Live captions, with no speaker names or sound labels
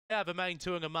Have a main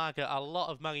two in the market. A lot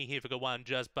of money here for the one.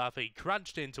 Just Buffy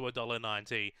crunched into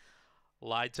 $1.90.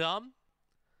 Light on.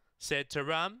 Set to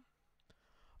run.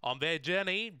 On their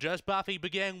journey, Just Buffy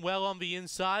began well on the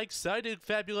inside, so did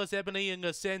Fabulous Ebony in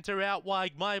the centre, out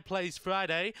wide My Place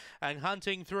Friday, and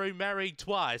hunting through Married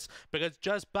Twice, but it's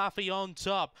Just Buffy on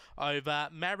top over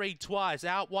Married Twice,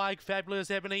 out wide Fabulous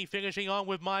Ebony finishing on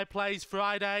with My Place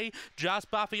Friday,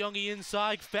 Just Buffy on the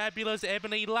inside, Fabulous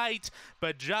Ebony late,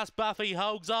 but Just Buffy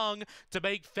holds on to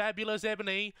beat Fabulous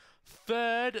Ebony.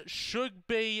 Third should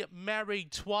be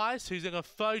Married Twice, who's in a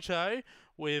photo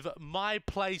with My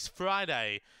Place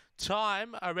Friday.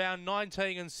 Time around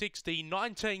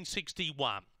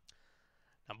 1961.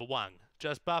 Number one,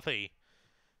 Just Buffy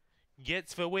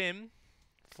gets the win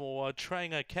for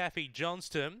trainer Kathy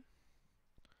Johnston.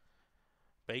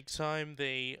 Beats home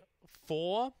the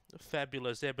 4,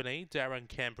 Fabulous Ebony, Darren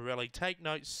Camporelli. Take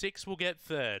note, 6 will get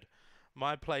third.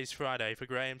 My Place Friday for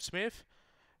Graham Smith.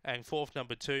 And fourth,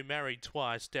 number 2, Married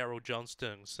Twice, Daryl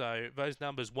Johnston. So those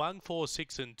numbers 1, 4,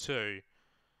 6 and 2.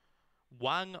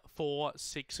 1, 4,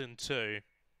 6 and 2.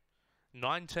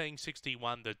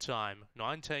 1961 the time.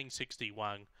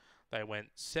 1961. They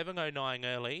went 7:09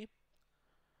 early.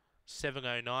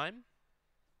 7:09.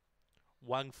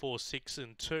 1, 4, 6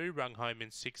 and 2. Rung home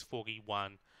in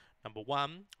 6:41. Number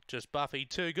 1, Just Buffy,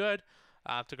 too good.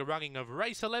 After the running of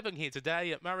race 11 here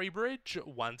today at Murray-Bridge,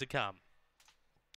 1 to come.